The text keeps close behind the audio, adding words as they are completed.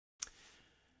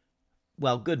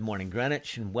Well, good morning,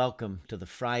 Greenwich, and welcome to the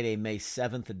Friday, May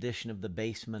 7th edition of the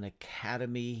Basement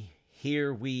Academy.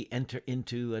 Here we enter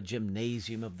into a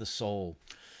gymnasium of the soul.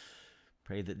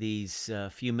 Pray that these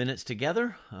few minutes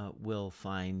together will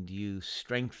find you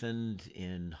strengthened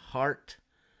in heart,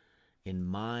 in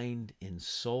mind, in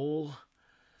soul,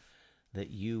 that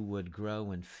you would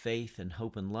grow in faith and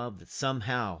hope and love, that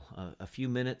somehow a few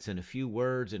minutes and a few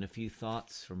words and a few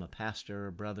thoughts from a pastor,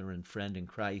 a brother, and friend in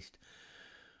Christ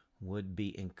would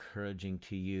be encouraging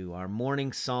to you. Our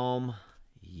morning psalm,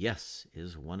 yes,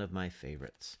 is one of my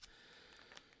favorites.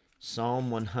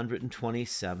 Psalm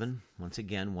 127, once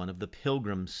again, one of the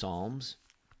pilgrim psalms.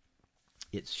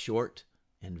 It's short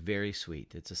and very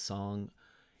sweet. It's a song,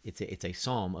 it's a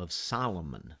psalm of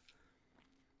Solomon.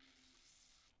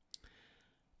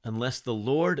 Unless the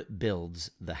Lord builds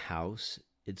the house,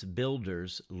 its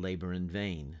builders labor in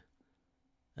vain.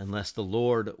 Unless the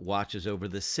Lord watches over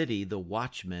the city, the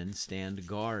watchmen stand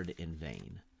guard in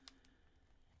vain.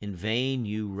 In vain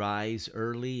you rise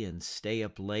early and stay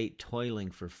up late, toiling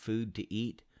for food to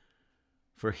eat,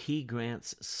 for he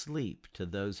grants sleep to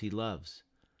those he loves.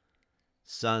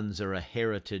 Sons are a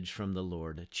heritage from the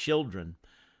Lord, children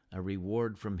a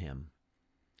reward from him.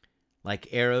 Like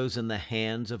arrows in the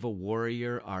hands of a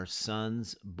warrior are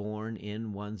sons born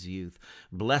in one's youth.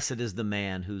 Blessed is the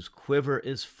man whose quiver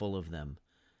is full of them.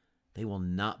 They will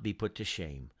not be put to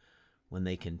shame when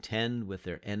they contend with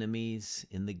their enemies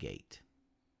in the gate.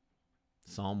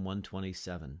 Psalm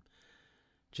 127.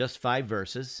 Just 5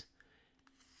 verses.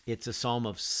 It's a psalm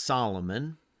of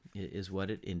Solomon, is what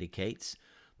it indicates,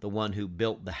 the one who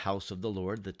built the house of the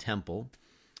Lord, the temple.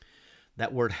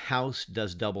 That word house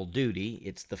does double duty.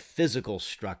 It's the physical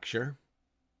structure,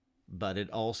 but it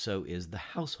also is the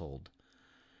household.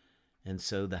 And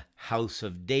so the house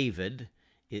of David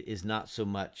is not so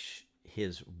much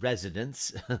his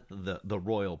residence, the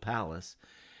royal palace,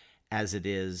 as it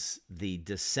is the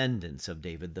descendants of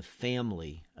David, the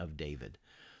family of David.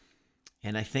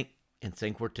 And I think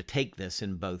we're to take this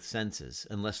in both senses.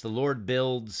 Unless the Lord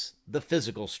builds the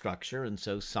physical structure, and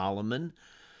so Solomon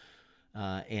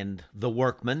and the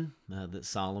workmen that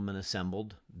Solomon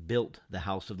assembled built the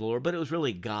house of the Lord, but it was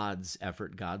really God's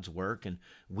effort, God's work. And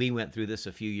we went through this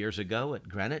a few years ago at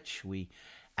Greenwich. We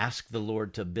asked the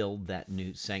Lord to build that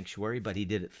new sanctuary, but he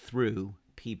did it through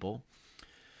people.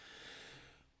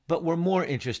 But we're more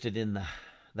interested in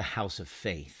the house of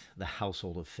faith, the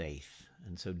household of faith.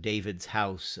 And so David's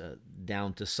house,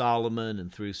 down to Solomon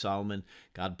and through Solomon,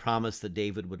 God promised that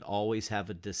David would always have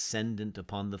a descendant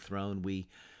upon the throne. We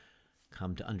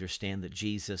come to understand that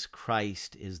Jesus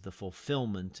Christ is the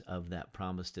fulfillment of that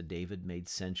promise to David made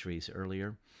centuries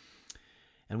earlier.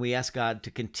 And we ask God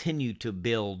to continue to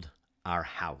build our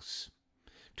house,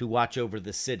 to watch over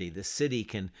the city. The city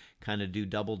can kind of do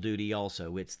double duty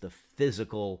also. It's the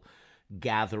physical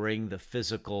gathering, the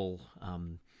physical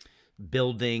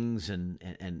buildings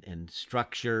and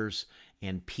structures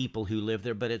and people who live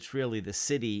there, but it's really the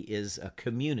city is a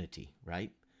community,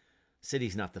 right?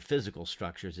 City's not the physical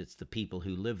structures, it's the people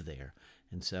who live there.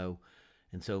 And so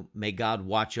may God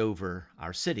watch over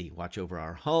our city, watch over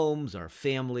our homes, our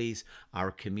families, our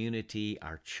community,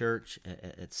 our church,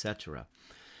 etc.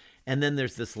 And then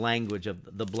there's this language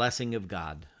of the blessing of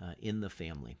God in the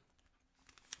family.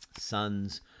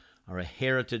 Sons are a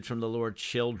heritage from the Lord,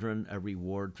 children a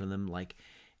reward from them. Like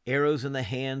arrows in the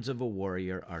hands of a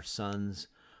warrior are sons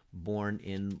born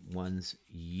in one's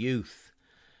youth.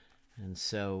 And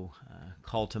so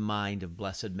call to mind of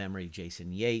blessed memory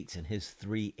Jason Yates and his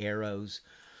 3 arrows,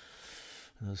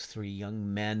 those 3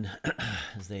 young men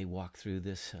as they walk through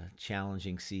this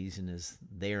challenging season, as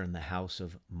they're in the house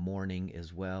of mourning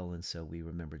as well. And so we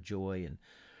remember Joy and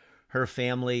her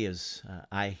family as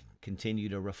I continue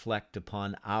to reflect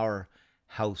upon our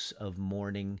house of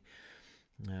mourning,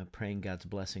 praying God's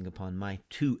blessing upon my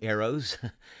 2 arrows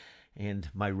and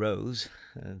my rose.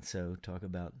 And so talk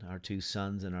about our 2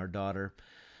 sons and our daughter,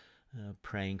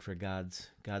 praying for God's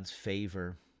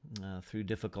favor through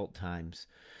difficult times.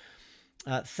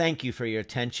 Thank you for your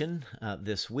attention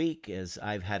this week as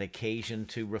I've had occasion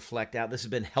to reflect out. This has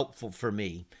been helpful for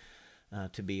me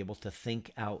to be able to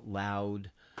think out loud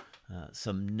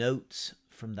some notes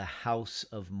from the house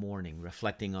of mourning,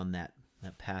 reflecting on that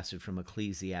passage from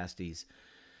Ecclesiastes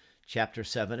chapter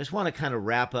 7. I just want to kind of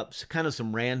wrap up kind of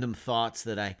some random thoughts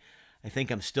that I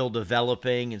think I'm still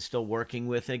developing and still working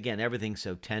with. Again, everything's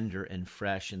so tender and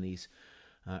fresh in these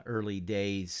early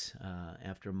days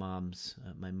after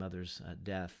my mother's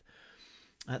death.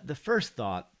 The first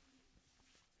thought,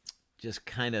 just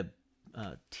kind of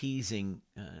teasing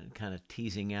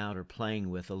out or playing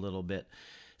with a little bit.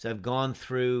 So I've gone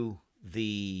through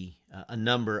a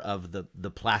number of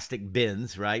the plastic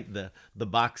bins, right? The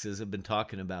boxes. Have been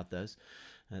talking about those.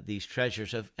 These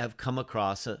treasures have come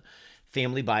across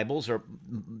family Bibles or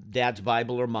Dad's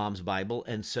Bible or Mom's Bible,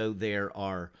 and so there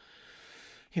are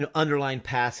underlined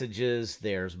passages.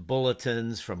 There's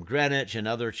bulletins from Greenwich and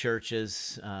other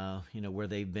churches, where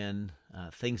they've been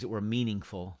things that were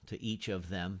meaningful to each of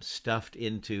them, stuffed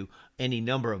into any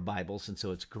number of Bibles, and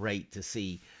so it's great to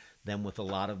see them with a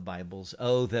lot of Bibles.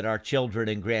 Oh, that our children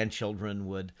and grandchildren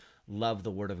would love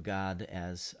the Word of God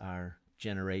as our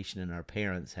generation and our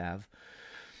parents have.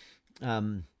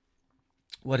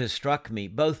 What has struck me,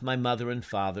 both my mother and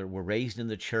father were raised in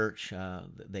the church.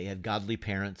 They had godly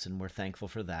parents, and we're thankful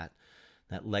for that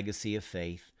legacy of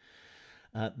faith.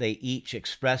 They each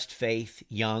expressed faith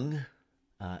young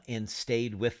and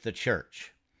stayed with the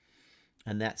church,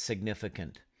 and that's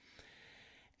significant.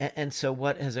 And so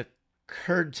what has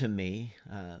occurred to me,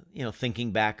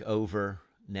 thinking back over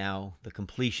now the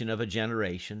completion of a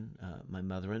generation, my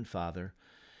mother and father,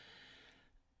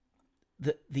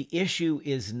 the issue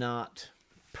is not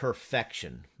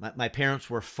perfection. My parents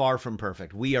were far from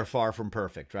perfect. We are far from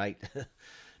perfect, right?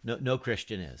 No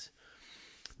Christian is.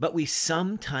 But we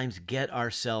sometimes get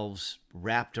ourselves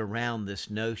wrapped around this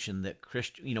notion that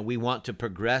we want to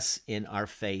progress in our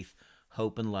faith,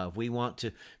 hope, and love. We want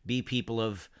to be people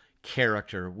of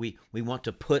character. We want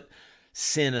to put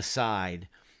sin aside.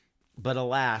 But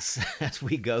alas, as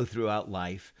we go throughout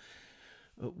life,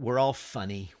 we're all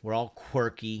funny. We're all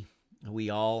quirky.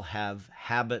 We all have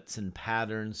habits and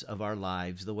patterns of our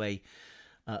lives, the way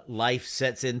life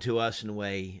sets into us and the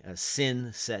way sin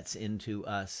sets into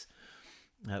us.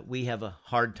 We have a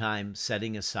hard time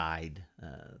setting aside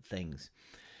things.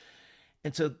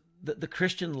 And so the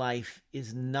Christian life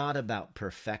is not about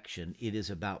perfection. It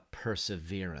is about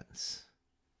perseverance.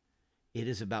 It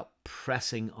is about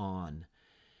pressing on.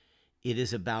 It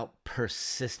is about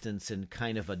persistence and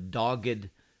kind of a dogged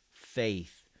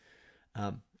faith.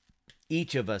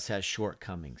 Each of us has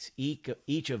shortcomings.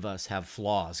 Each of us have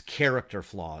flaws, character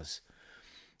flaws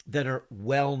that are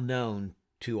well known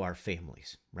to our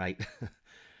families, right?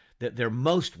 That they're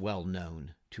most well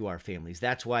known to our families.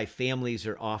 That's why families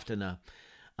are often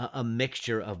a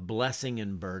mixture of blessing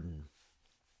and burden,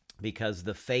 because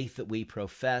the faith that we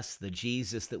profess, the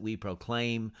Jesus that we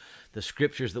proclaim, the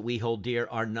scriptures that we hold dear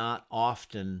are not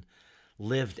often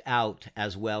lived out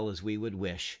as well as we would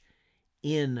wish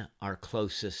in our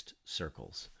closest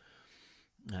circles.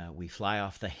 We fly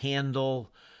off the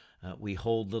handle. We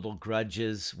hold little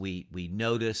grudges. We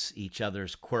notice each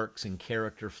other's quirks and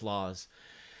character flaws.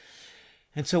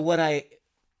 And so what I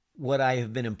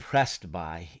have been impressed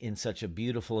by in such a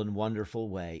beautiful and wonderful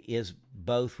way is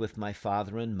both with my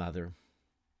father and mother,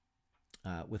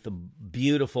 with the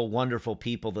beautiful, wonderful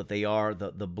people that they are,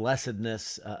 the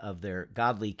blessedness of their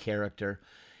godly character,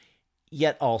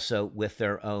 yet also with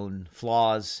their own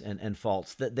flaws and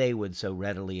faults that they would so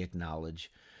readily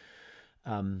acknowledge.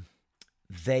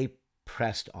 They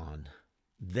pressed on.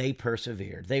 They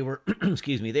persevered. They were,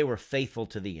 they were faithful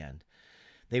to the end.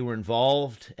 They were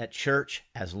involved at church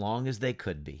as long as they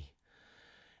could be.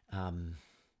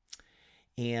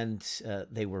 And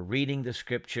they were reading the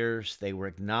scriptures. They were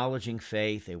acknowledging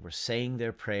faith. They were saying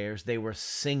their prayers. They were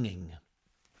singing.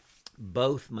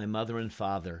 Both my mother and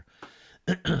father.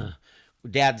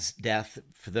 Dad's death,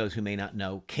 for those who may not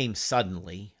know, came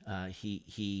suddenly.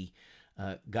 He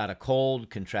got a cold,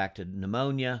 contracted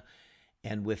pneumonia,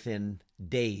 and within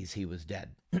days he was dead.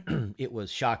 It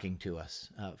was shocking to us.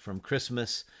 From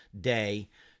Christmas Day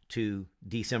to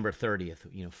December 30th,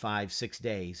 5-6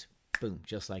 days, boom,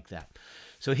 just like that.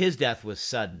 So his death was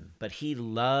sudden, but he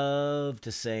loved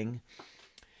to sing,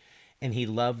 and he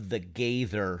loved the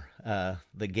Gaither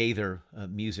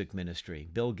music ministry.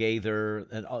 Bill Gaither,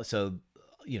 and also,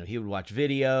 he would watch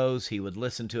videos, he would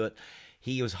listen to it.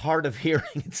 He was hard of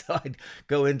hearing, so I'd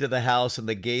go into the house and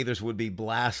the Gaithers would be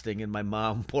blasting, and my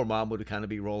mom, poor mom, would kind of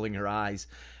be rolling her eyes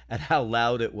at how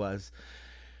loud it was.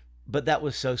 But that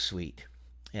was so sweet.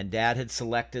 And Dad had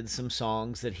selected some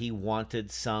songs that he wanted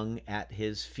sung at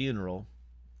his funeral.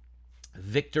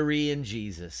 Victory in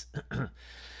Jesus.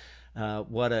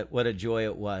 What a joy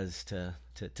it was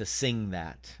to sing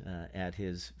that at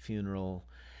his funeral.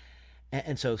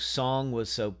 And so song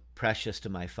was so precious to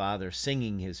my father,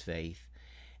 singing his faith.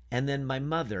 And then my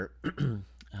mother,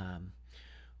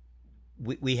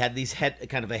 we had these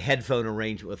kind of a headphone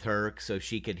arrangement with her so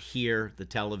she could hear the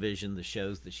television, the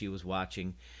shows that she was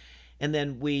watching. And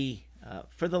then we,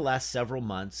 for the last several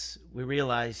months, we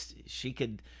realized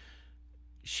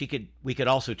we could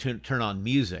also turn on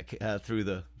music through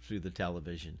the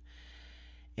television.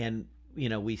 And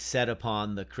we set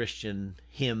upon the Christian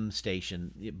hymn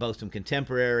station, both some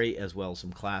contemporary as well as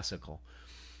some classical.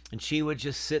 And she would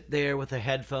just sit there with the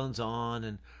headphones on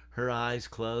and her eyes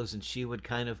closed, and she would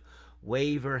kind of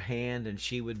wave her hand and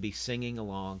she would be singing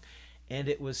along. And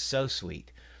it was so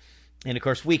sweet. And of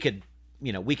course, we could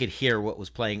hear what was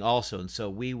playing also. And so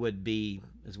we would be,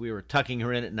 as we were tucking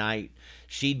her in at night,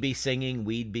 she'd be singing,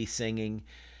 we'd be singing.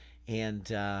 And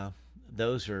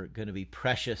those are going to be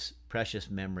precious, precious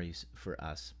memories for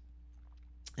us.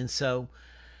 And so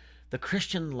the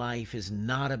Christian life is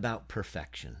not about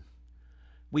perfection.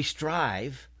 We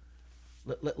strive.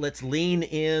 Let's lean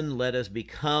in. Let us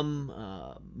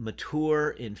become mature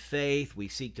in faith. We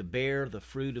seek to bear the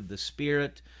fruit of the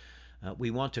Spirit. We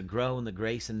want to grow in the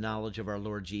grace and knowledge of our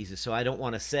Lord Jesus. So I don't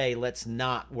want to say let's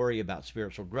not worry about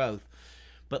spiritual growth,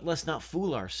 but let's not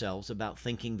fool ourselves about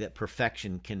thinking that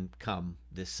perfection can come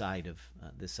this side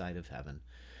of heaven.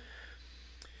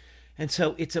 And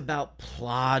so it's about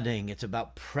plodding. It's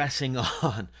about pressing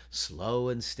on. Slow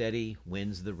and steady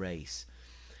wins the race.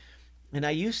 And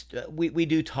we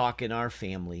do talk in our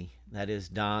family, that is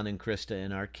Don and Krista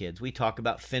and our kids. We talk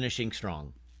about finishing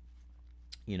strong.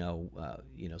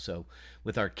 So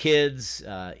with our kids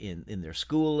in their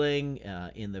schooling,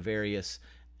 in the various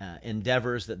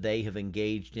endeavors that they have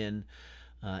engaged in,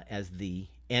 as the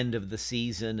end of the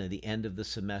season and the end of the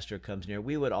semester comes near,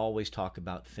 we would always talk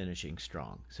about finishing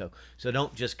strong. So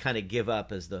don't just kind of give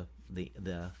up as the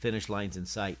finish line's in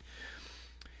sight.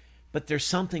 But there's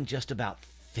something just about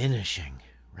finishing,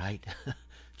 right?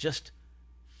 Just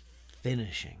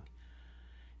finishing.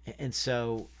 And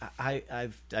so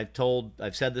I've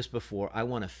said this before, I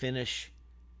want to finish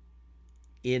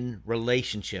in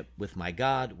relationship with my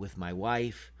God, with my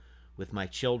wife, with my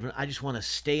children. I just want to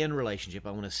stay in relationship.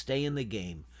 I want to stay in the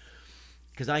game,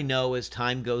 because I know as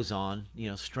time goes on,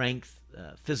 strength,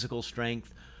 physical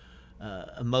strength,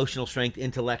 emotional strength,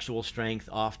 intellectual strength,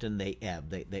 often they ebb,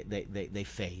 they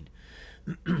fade.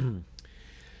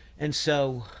 And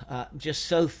so just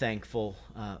so thankful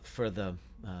for the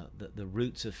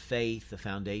roots of faith, the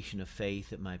foundation of faith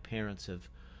that my parents have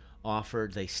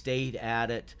offered. They stayed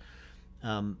at it.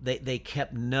 They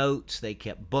kept notes, they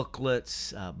kept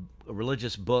booklets,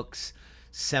 religious books,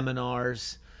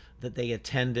 seminars that they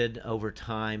attended over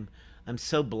time. I'm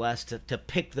so blessed to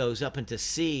pick those up and to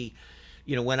see,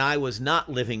 when I was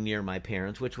not living near my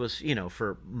parents, which was,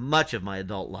 for much of my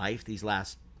adult life, these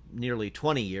last nearly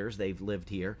 20 years they've lived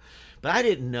here, but I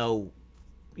didn't know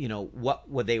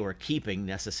what they were keeping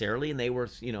necessarily, and they were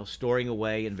storing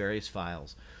away in various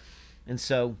files. And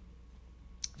so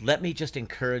let me just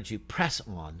encourage you, press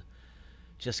on.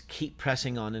 Just keep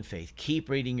pressing on in faith. Keep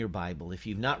reading your Bible. If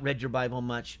you've not read your Bible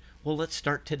much, well, let's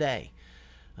start today.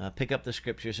 Pick up the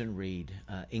scriptures and read.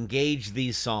 Engage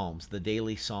these Psalms, the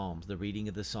daily Psalms, the reading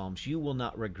of the Psalms. You will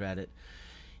not regret it.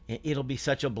 It'll be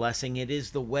such a blessing. It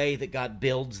is the way that God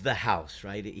builds the house,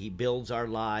 right? He builds our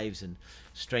lives and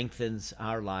strengthens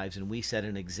our lives. And we set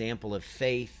an example of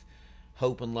faith,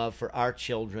 hope, and love for our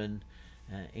children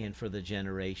and for the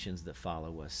generations that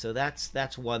follow us. So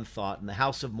that's one thought. In the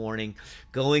House of Mourning,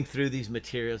 going through these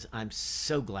materials, I'm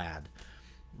so glad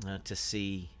to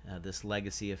see this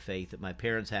legacy of faith that my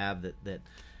parents have that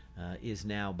is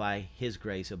now, by His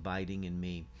grace, abiding in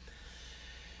me.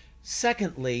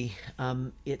 Secondly,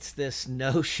 it's this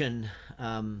notion,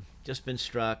 just been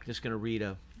struck, just going to read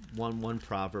one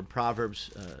proverb.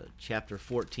 Proverbs chapter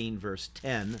 14, verse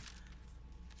 10.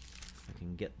 I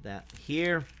can get that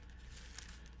here.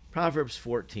 Proverbs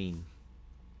 14.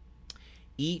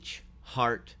 Each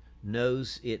heart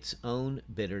knows its own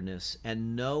bitterness,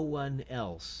 and no one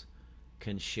else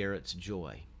can share its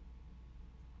joy.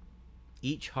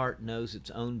 Each heart knows its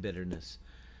own bitterness,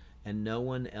 and no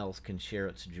one else can share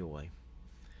its joy.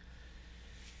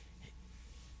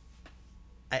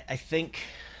 I think,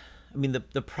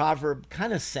 the proverb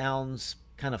kind of sounds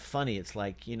kind of funny. It's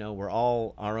like, we're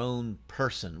all our own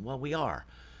person. Well, we are.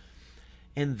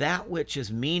 And that which is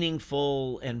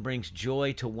meaningful and brings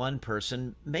joy to one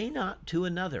person may not to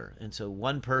another. And so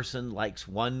one person likes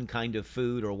one kind of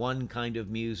food or one kind of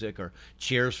music or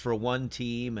cheers for one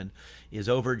team and is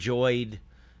overjoyed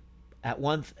at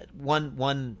one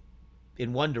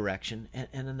in one direction,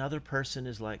 and another person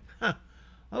is like,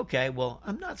 okay, well,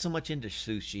 I'm not so much into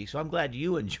sushi, so I'm glad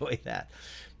you enjoy that,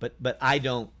 but I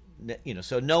don't,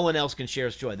 so no one else can share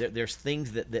its joy. There's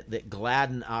things that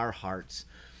gladden our hearts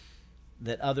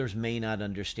that others may not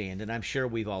understand, and I'm sure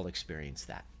we've all experienced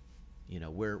that.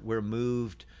 We're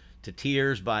moved to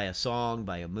tears by a song,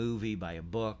 by a movie, by a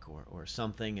book, or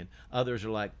something, and others are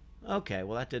like, okay,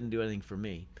 well, that didn't do anything for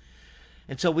me.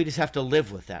 And so we just have to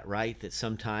live with that, right? That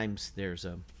sometimes there's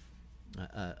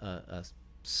I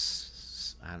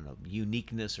don't know,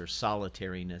 uniqueness or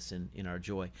solitariness in our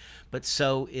joy. But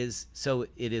so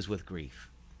it is with grief.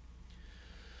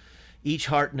 Each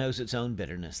heart knows its own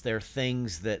bitterness. There are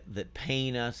things that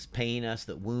pain us,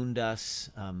 that wound us,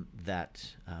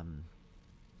 that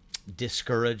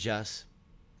discourage us,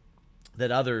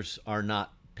 that others are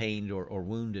not pained or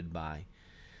wounded by.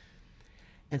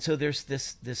 And so there's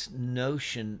this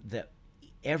notion that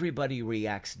everybody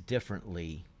reacts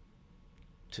differently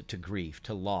to grief,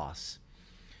 to loss.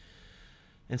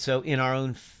 And so in our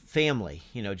own family,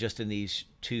 just in these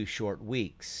 2 short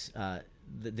weeks, the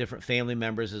different family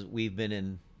members as we've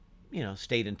been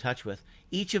stayed in touch with,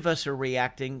 each of us are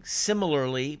reacting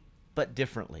similarly but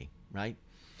differently, right?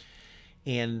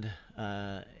 And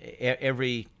my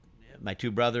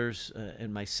 2 brothers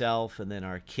and myself, and then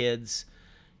our kids,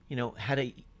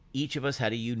 each of us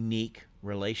had a unique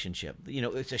relationship.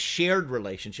 It's a shared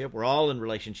relationship. We're all in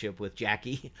relationship with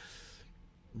Jackie,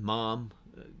 Mom,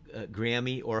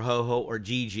 Grammy, or Ho-Ho, or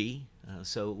Gigi.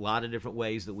 So a lot of different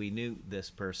ways that we knew this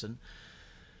person.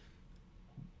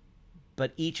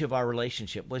 But each of our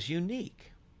relationship was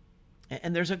unique.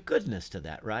 And there's a goodness to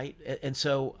that, right? And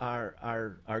so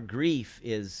our grief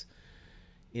is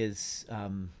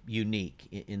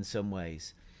unique in some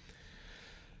ways.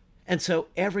 And so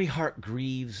every heart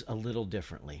grieves a little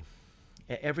differently.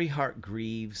 Every heart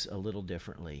grieves a little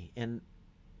differently. And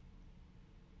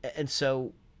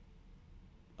so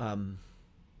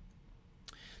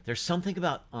there's something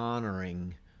about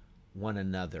honoring one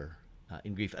another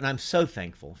in grief. And I'm so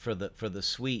thankful for the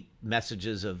sweet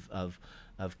messages of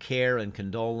care and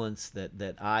condolence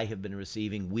that I have been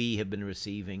receiving, we have been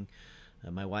receiving,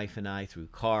 my wife and I, through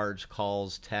cards,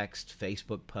 calls, text,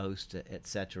 Facebook posts,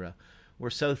 etc. We're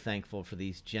so thankful for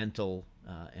these gentle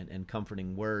and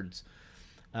comforting words.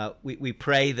 We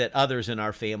pray that others in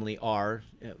our family are,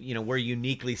 we're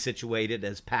uniquely situated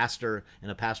as pastor in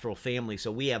a pastoral family,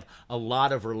 so we have a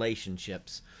lot of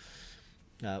relationships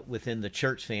within the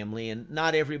church family, and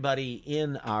not everybody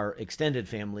in our extended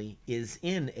family is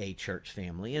in a church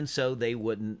family, and so they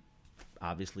wouldn't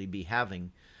obviously be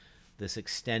having this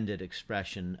extended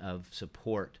expression of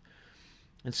support.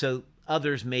 And so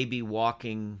others may be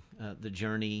walking the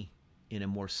journey in a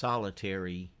more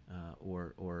solitary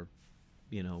or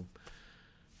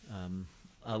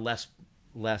a less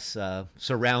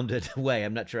surrounded way.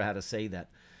 I'm not sure how to say that.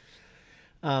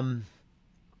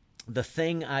 The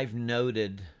thing I've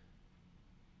noted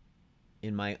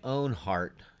in my own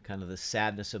heart, kind of the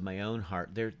sadness of my own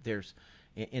heart, there's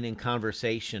and in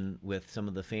conversation with some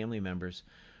of the family members,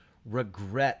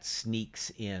 regret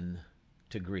sneaks in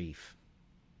to grief.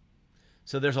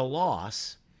 So there's a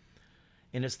loss,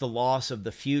 and it's the loss of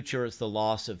the future. It's the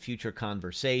loss of future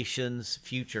conversations,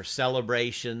 future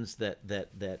celebrations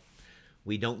that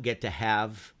we don't get to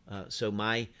have. So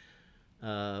my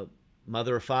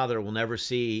mother or father will never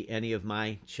see any of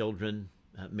my children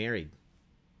married.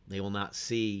 They will not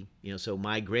see, so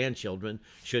my grandchildren,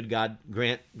 should God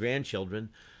grant grandchildren,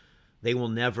 they will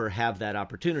never have that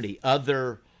opportunity.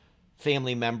 Other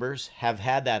family members have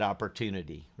had that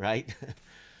opportunity, right?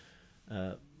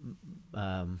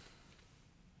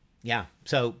 Yeah,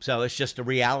 so it's just a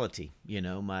reality,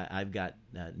 I've got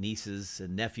nieces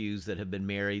and nephews that have been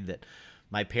married that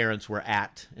my parents were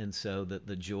at, and so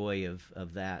the joy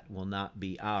of that will not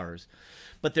be ours.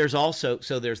 But there's also,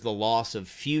 there's the loss of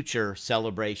future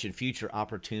celebration, future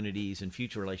opportunities, and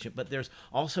future relationship, but there's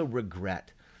also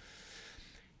regret.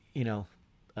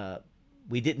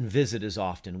 We didn't visit as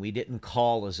often. We didn't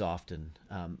call as often.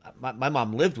 My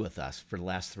mom lived with us for the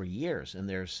last 3 years, and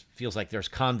feels like there's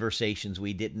conversations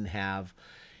we didn't have.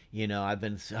 I've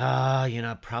been,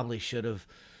 I probably should have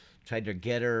tried to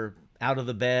get her out of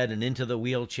the bed and into the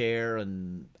wheelchair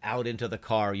and out into the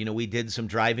car. We did some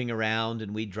driving around,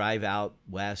 and we'd drive out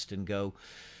west and go,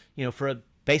 for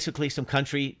basically some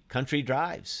country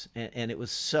drives. And it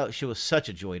was she was such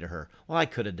a joy to her. Well, I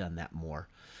could have done that more.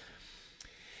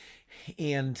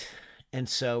 And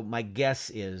so my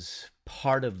guess is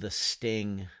part of the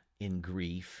sting in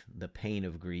grief, the pain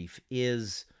of grief,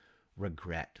 is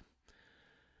regret.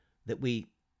 That we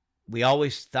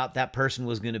always thought that person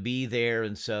was going to be there,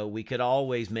 and so we could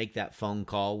always make that phone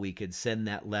call, we could send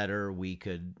that letter, we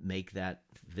could make that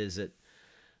visit,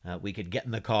 we could get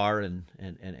in the car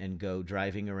and go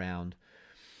driving around.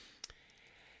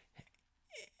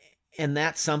 And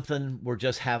that's something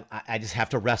I just have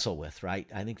to wrestle with, right?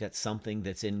 I think that's something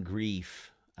that's in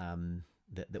grief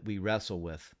that we wrestle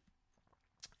with.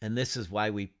 And this is why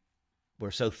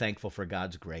we're so thankful for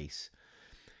God's grace.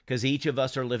 Because each of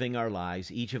us are living our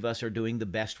lives. Each of us are doing the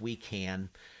best we can.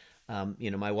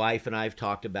 My wife and I have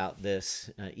talked about this,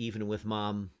 even with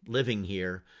Mom living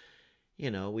here.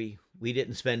 We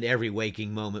didn't spend every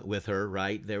waking moment with her,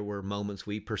 right? There were moments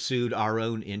we pursued our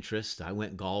own interests. I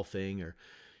went golfing, or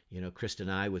Krista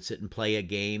and I would sit and play a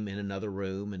game in another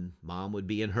room, and Mom would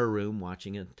be in her room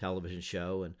watching a television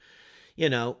show, and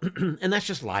and that's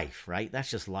just life, right? That's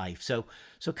just life. So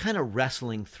kind of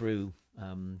wrestling through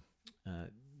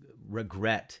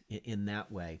regret in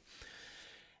that way.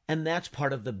 And that's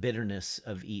part of the bitterness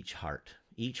of each heart.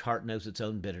 Each heart knows its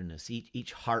own bitterness.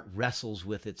 Each heart wrestles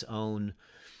with its own,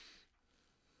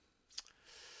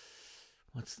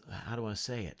 how do I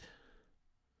say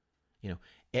it?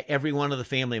 Every one of the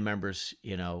family members,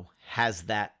 has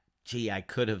that, gee, I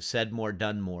could have said more,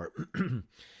 done more.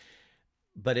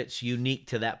 But it's unique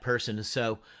to that person.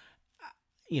 So,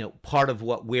 part of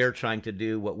what we're trying to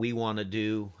do, what we want to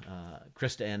do,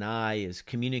 Krista and I, is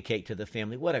communicate to the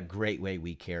family what a great way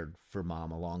we cared for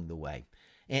Mom along the way.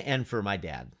 And for my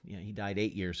dad. He died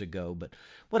 8 years ago, but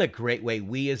what a great way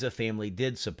we as a family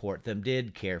did support them,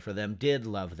 did care for them, did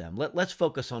love them. Let's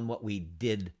focus on what we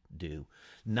did do,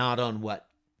 not on what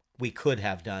we could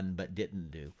have done but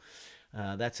didn't do.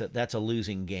 That's a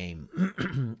losing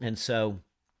game. And so,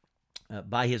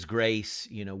 by His grace,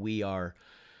 we are,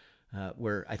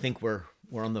 I think we're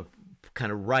on the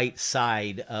kind of right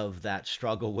side of that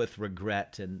struggle with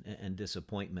regret and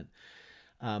disappointment.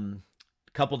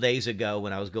 A couple days ago,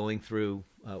 when I was going through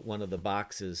one of the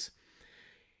boxes,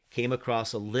 came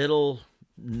across a little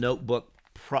notebook,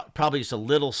 probably just a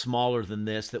little smaller than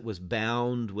this, that was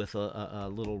bound with a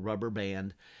little rubber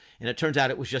band. And it turns out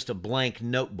it was just a blank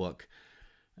notebook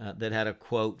that had a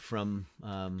quote from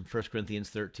 1 Corinthians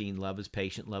 13, love is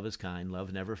patient, love is kind,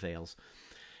 love never fails.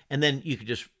 And then you could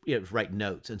just write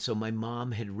notes. And so my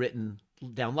mom had written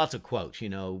down lots of quotes.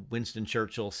 Winston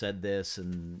Churchill said this,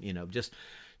 and,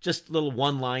 just little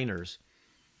one-liners.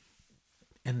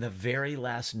 And the very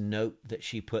last note that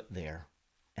she put there,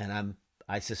 and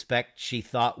I suspect she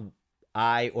thought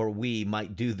I or we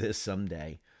might do this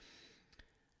someday.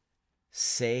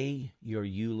 Say your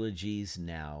eulogies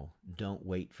now. Don't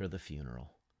wait for the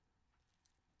funeral.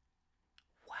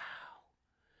 Wow.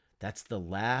 That's the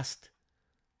last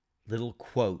little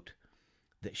quote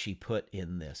that she put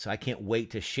in this. So I can't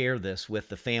wait to share this with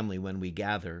the family when we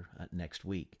gather next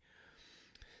week.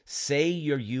 Say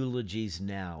your eulogies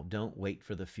now. Don't wait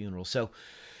for the funeral. So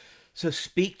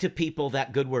speak to people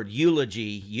that good word.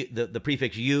 Eulogy, the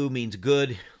prefix "you" means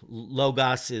good.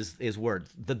 Logos is word.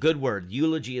 The good word.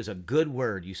 Eulogy is a good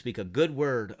word. You speak a good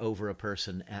word over a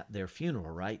person at their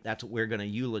funeral, right? That's what we're going to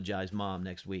eulogize Mom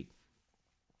next week.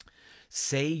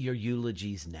 Say your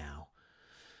eulogies now.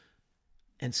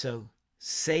 And so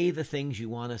say the things you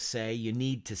want to say, you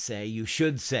need to say, you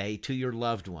should say to your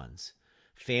loved ones.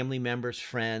 Family members,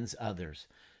 friends, others.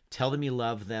 Tell them you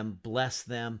love them, bless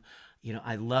them.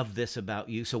 I love this about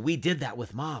you. So we did that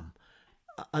with Mom,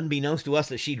 unbeknownst to us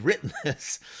that she'd written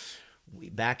this.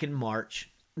 Back in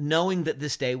March, knowing that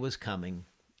this day was coming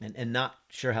and not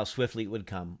sure how swiftly it would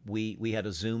come, we had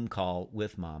a Zoom call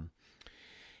with Mom,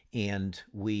 and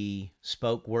we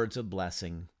spoke words of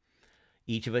blessing.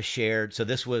 Each of us shared. So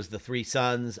this was the 3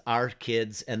 sons, our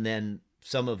kids, and then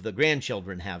some of the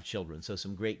grandchildren have children, so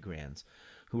some great-grands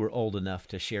who were old enough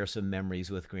to share some memories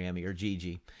with Grammy or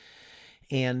Gigi.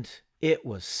 And it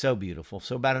was so beautiful.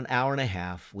 So about an hour and a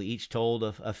half, we each told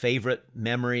a favorite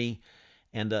memory,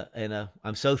 and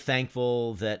I'm so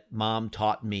thankful that Mom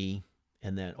taught me,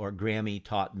 or Grammy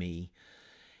taught me,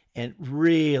 and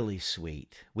really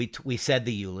sweet. We said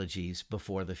the eulogies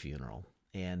before the funeral,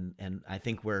 and I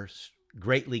think we're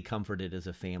greatly comforted as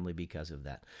a family because of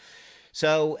that.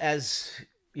 So as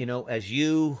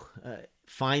you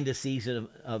find a season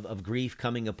of grief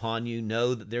coming upon you,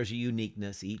 know that there's a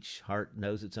uniqueness. Each heart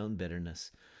knows its own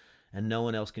bitterness, and no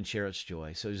one else can share its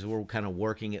joy. So as we're kind of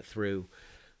working it through,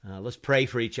 let's pray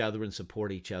for each other and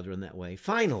support each other in that way.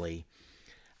 Finally,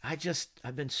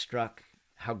 I've been struck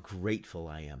how grateful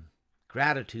I am.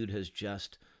 Gratitude has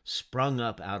just sprung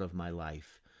up out of my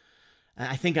life.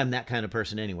 I think I'm that kind of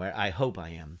person anyway. I hope I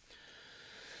am.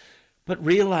 But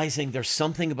realizing there's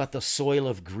something about the soil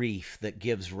of grief that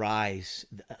gives rise,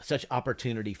 such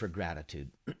opportunity for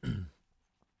gratitude.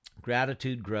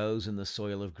 Gratitude grows in the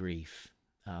soil of grief.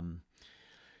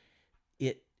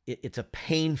 It's a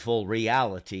painful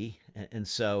reality, and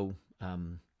so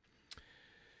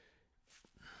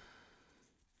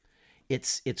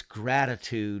it's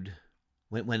gratitude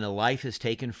when a life is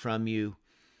taken from you.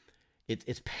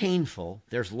 It's painful.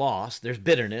 There's loss. There's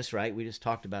bitterness, right? We just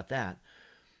talked about that.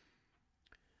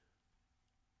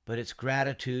 but it's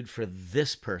gratitude for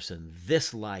this person,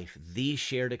 this life, these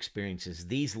shared experiences,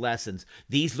 these lessons,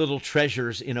 these little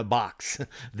treasures in a box,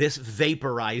 this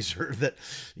vaporizer that,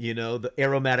 the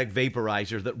aromatic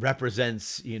vaporizer that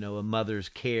represents, a mother's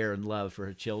care and love for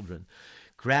her children.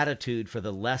 Gratitude for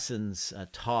the lessons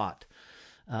taught,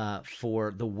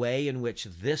 for the way in which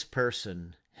this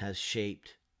person has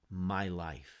shaped my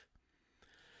life.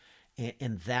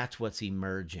 And that's what's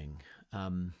emerging.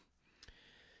 I'll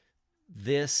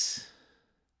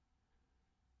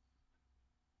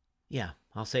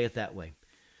say it that way.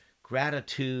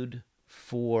 Gratitude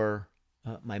for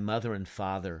my mother and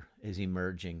father is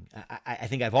emerging. I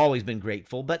think I've always been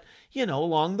grateful, but,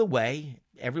 along the way,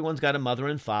 everyone's got a mother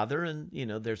and father, and,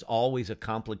 there's always a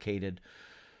complicated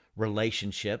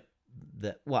relationship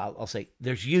I'll say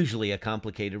there's usually a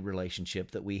complicated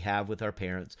relationship that we have with our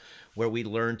parents where we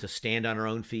learn to stand on our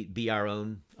own feet, be our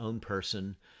own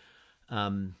person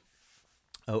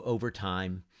over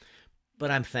time. But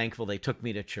I'm thankful they took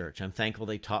me to church. I'm thankful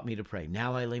they taught me to pray.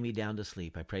 Now I lay me down to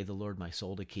sleep. I pray the Lord my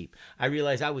soul to keep. I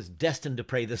realized I was destined to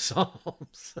pray the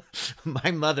Psalms.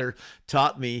 My mother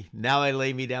taught me, now I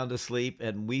lay me down to sleep.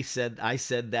 And I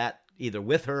said that either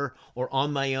with her or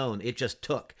on my own. It just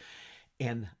took.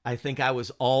 And I think I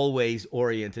was always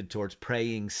oriented towards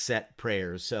praying set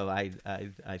prayers. So I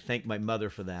thank my mother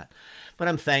for that. But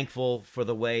I'm thankful for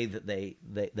the way that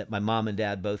that my mom and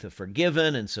dad both have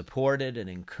forgiven and supported and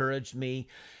encouraged me.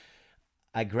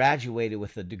 I graduated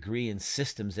with a degree in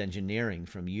systems engineering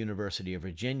from University of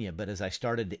Virginia. But as I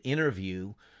started to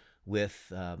interview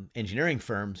with engineering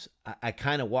firms, I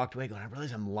kind of walked away going, I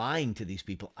realize I'm lying to these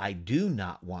people. I do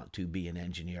not want to be an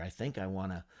engineer. I think I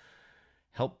want to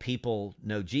help people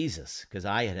know Jesus, because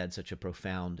I had such a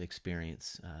profound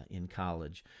experience in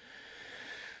college.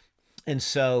 And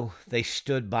so they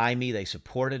stood by me, they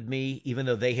supported me, even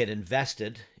though they had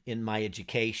invested in my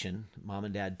education. Mom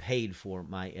and dad paid for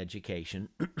my education.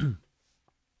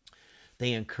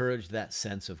 They encouraged that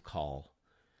sense of call.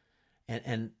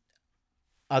 And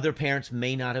other parents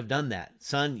may not have done that.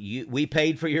 Son, we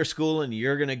paid for your school and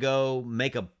you're going to go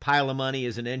make a pile of money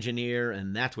as an engineer,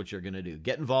 and that's what you're going to do.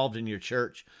 Get involved in your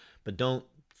church, but don't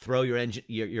throw your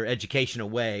education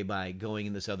away by going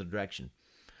in this other direction.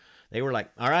 They were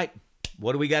like, all right,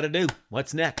 what do we got to do?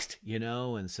 What's next?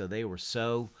 And so they were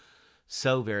so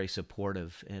very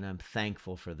supportive, and I'm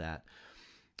thankful for that.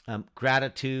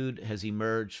 Gratitude has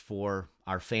emerged for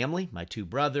our family, my two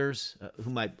brothers,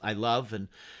 whom I love, and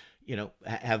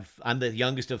I'm the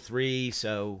youngest of three,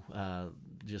 so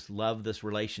just love this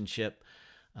relationship.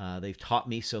 They've taught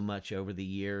me so much over the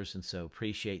years, and so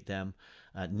appreciate them.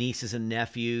 Nieces and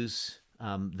nephews,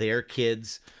 their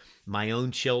kids, my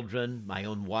own children, my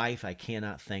own wife. I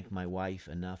cannot thank my wife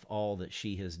enough, all that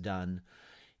she has done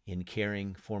in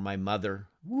caring for my mother.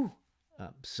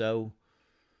 So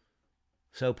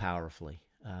powerfully.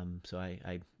 So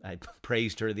I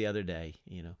praised her the other day.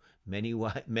 Many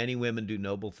women do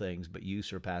noble things, but you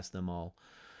surpass them all.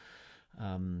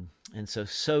 And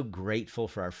so grateful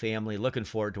for our family. Looking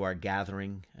forward to our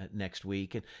gathering next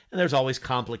week. And there's always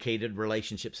complicated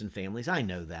relationships in families. I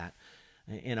know that.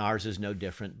 And ours is no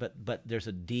different. But there's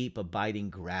a deep, abiding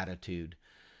gratitude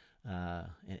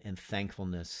and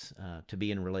thankfulness to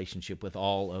be in a relationship with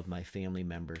all of my family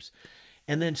members.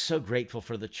 And then so grateful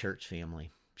for the church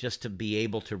family. Just to be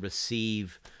able to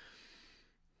receive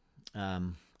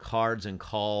cards and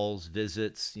calls,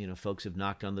 visits. Folks have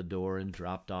knocked on the door and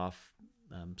dropped off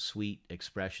sweet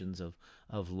expressions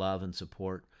of love and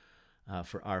support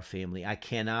for our family. I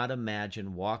cannot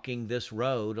imagine walking this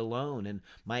road alone, and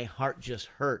my heart just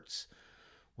hurts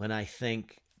when I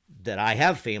think that I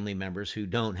have family members who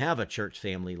don't have a church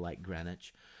family like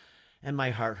Greenwich, and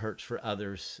my heart hurts for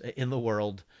others in the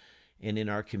world and in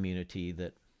our community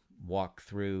that walk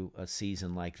through a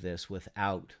season like this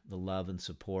without the love and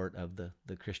support of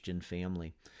the Christian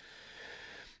family.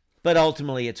 But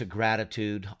ultimately, it's a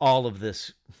gratitude, all of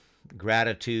this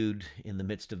gratitude in the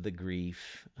midst of the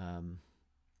grief,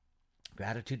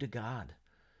 gratitude to God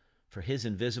for his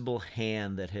invisible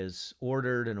hand that has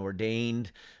ordered and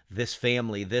ordained this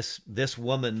family, this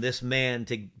woman, this man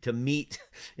to meet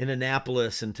in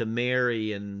Annapolis and to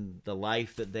marry, and the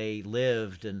life that they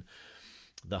lived, and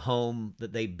the home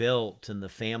that they built, and the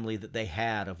family that they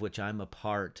had, of which I'm a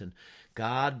part. And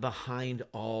God behind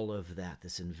all of that,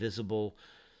 this invisible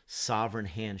sovereign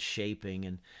hand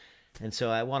shaping. And so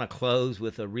I want to close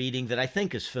with a reading that I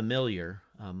think is familiar,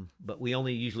 but we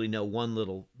only usually know one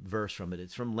little verse from it.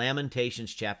 It's from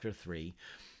Lamentations chapter 3,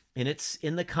 and it's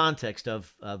in the context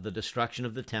of the destruction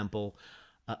of the temple,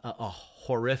 a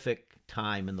horrific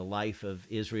time in the life of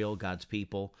Israel, God's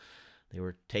people. They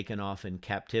were taken off in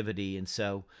captivity. And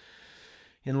so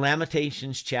in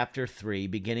Lamentations chapter 3,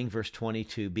 beginning verse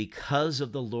 22, because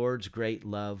of the Lord's great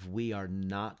love, we are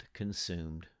not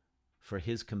consumed, for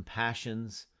his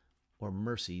compassions or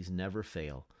mercies never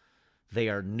fail. They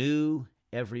are new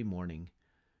every morning.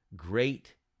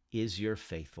 Great is your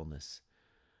faithfulness.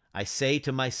 I say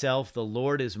to myself, the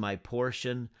Lord is my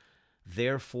portion,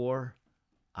 therefore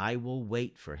I will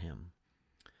wait for him.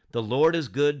 The Lord is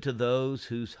good to those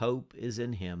whose hope is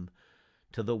in him,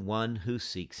 to the one who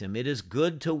seeks him. It is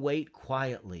good to wait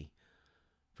quietly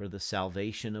for the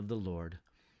salvation of the Lord.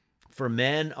 For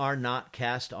men are not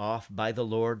cast off by the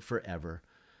Lord forever.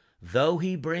 Though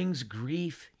he brings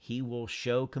grief, he will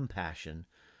show compassion.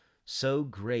 So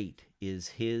great is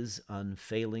his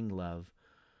unfailing love.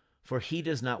 For he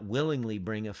does not willingly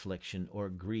bring affliction or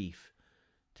grief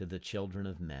to the children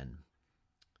of men.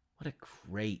 What a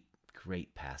great,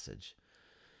 great passage.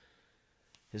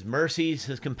 His mercies,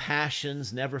 his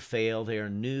compassions never fail. They are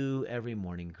new every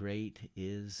morning. Great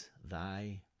is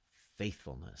thy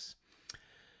faithfulness.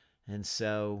 And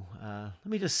so let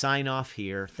me just sign off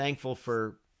here. Thankful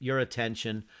for your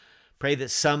attention. Pray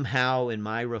that somehow in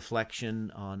my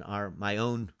reflection on my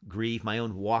own grief, my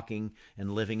own walking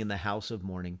and living in the house of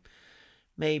mourning,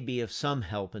 may be of some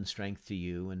help and strength to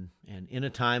you. And in a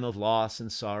time of loss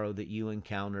and sorrow that you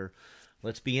encounter,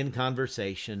 let's be in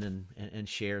conversation and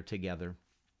share together.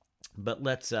 But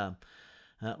let's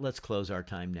close our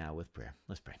time now with prayer.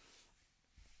 Let's pray.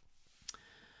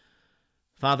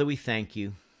 Father, we thank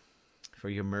you for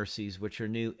your mercies, which are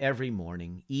new every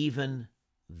morning, even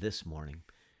this morning.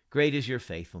 Great is your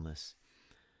faithfulness,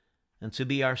 and to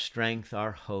be our strength,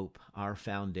 our hope, our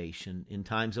foundation in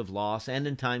times of loss and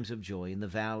in times of joy, in the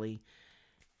valley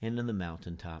and in the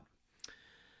mountaintop.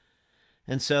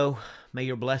 And so may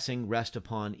your blessing rest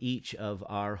upon each of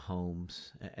our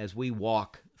homes as we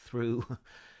walk through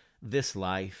this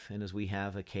life and as we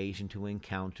have occasion to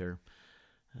encounter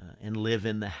and live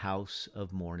in the house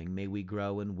of mourning. May we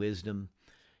grow in wisdom,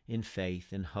 in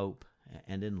faith, in hope,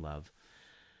 and in love.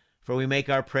 For we make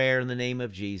our prayer in the name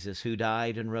of Jesus, who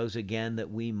died and rose again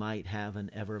that we might have an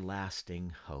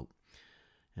everlasting hope.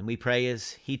 And we pray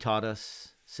as he taught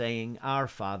us, saying, Our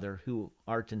Father, who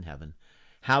art in heaven,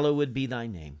 hallowed be thy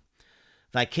name.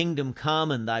 Thy kingdom come,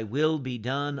 and thy will be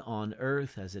done on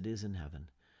earth as it is in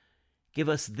heaven. Give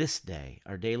us this day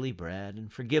our daily bread,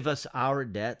 and forgive us our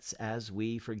debts as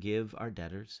we forgive our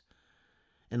debtors.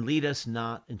 And lead us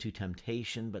not into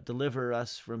temptation, but deliver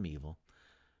us from evil.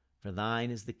 For thine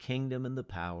is the kingdom and the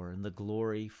power and the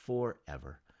glory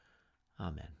forever.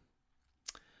 Amen.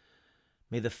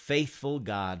 May the faithful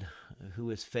God, who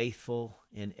is faithful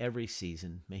in every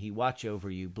season, may he watch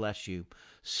over you, bless you,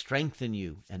 strengthen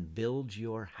you, and build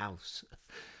your house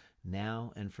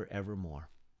now and forevermore.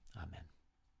 Amen.